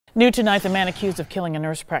New tonight, the man accused of killing a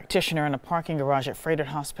nurse practitioner in a parking garage at Froedtert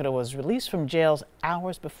Hospital was released from jail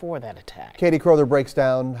hours before that attack. Katie Froedtert breaks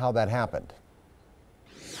down how that happened.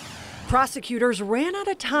 Prosecutors ran out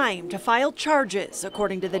of time to file charges,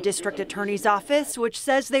 according to the district attorney's office, which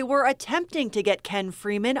says they were attempting to get Ken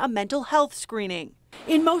Freeman a mental health screening.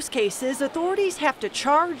 In most cases, authorities have to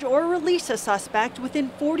charge or release a suspect within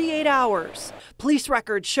 48 hours. Police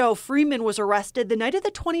records show Freeman was arrested the night of the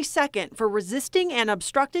 22nd for resisting and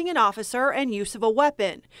obstructing an officer and use of a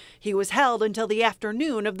weapon. He was held until the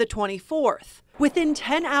afternoon of the 24th. Within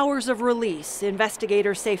 10 hours of release,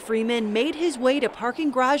 investigators say Freeman made his way to parking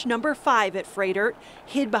garage number 5 at Froedtert,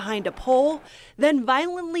 hid behind a pole, then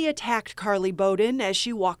violently attacked Carly Bowden as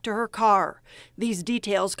she walked to her car. These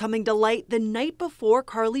details coming to light the night before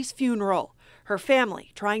Carly's funeral. Her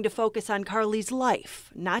family trying to focus on Carly's life,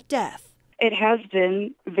 not death. It has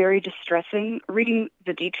been very distressing reading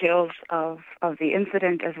the details of the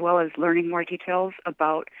incident, as well as learning more details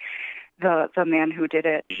about the man who did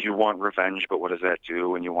it. You want revenge, but what does that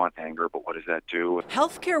do? And you want anger, but what does that do?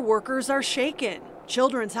 Healthcare workers are shaken.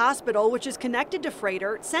 Children's Hospital, which is connected to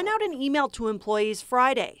Froedtert, sent out an email to employees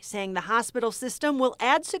Friday saying the hospital system will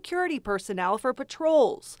add security personnel for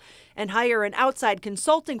patrols and hire an outside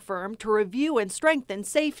consulting firm to review and strengthen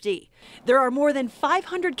safety. There are more than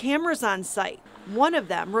 500 cameras on site. One of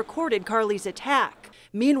them recorded Carly's attack.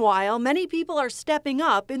 Meanwhile, many people are stepping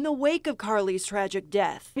up in the wake of Carly's tragic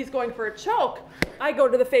death. He's going for a choke. I go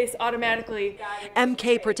to the face automatically.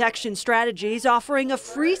 MK Protection Strategies offering a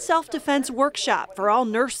free self-defense workshop for all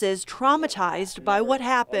nurses traumatized by what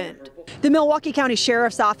happened. The Milwaukee County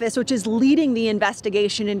Sheriff's Office, which is leading the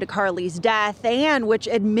investigation into Carly's death and which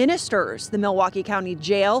administers the Milwaukee County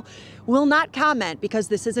Jail, will not comment because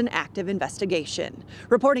this is an active investigation.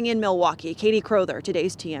 Reporting in Milwaukee, Katie Froedtert,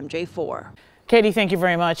 today's TMJ4. Katie, thank you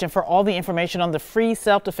very much. And for all the information on the free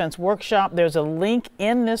self-defense workshop, there's a link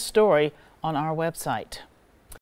in this story on our website.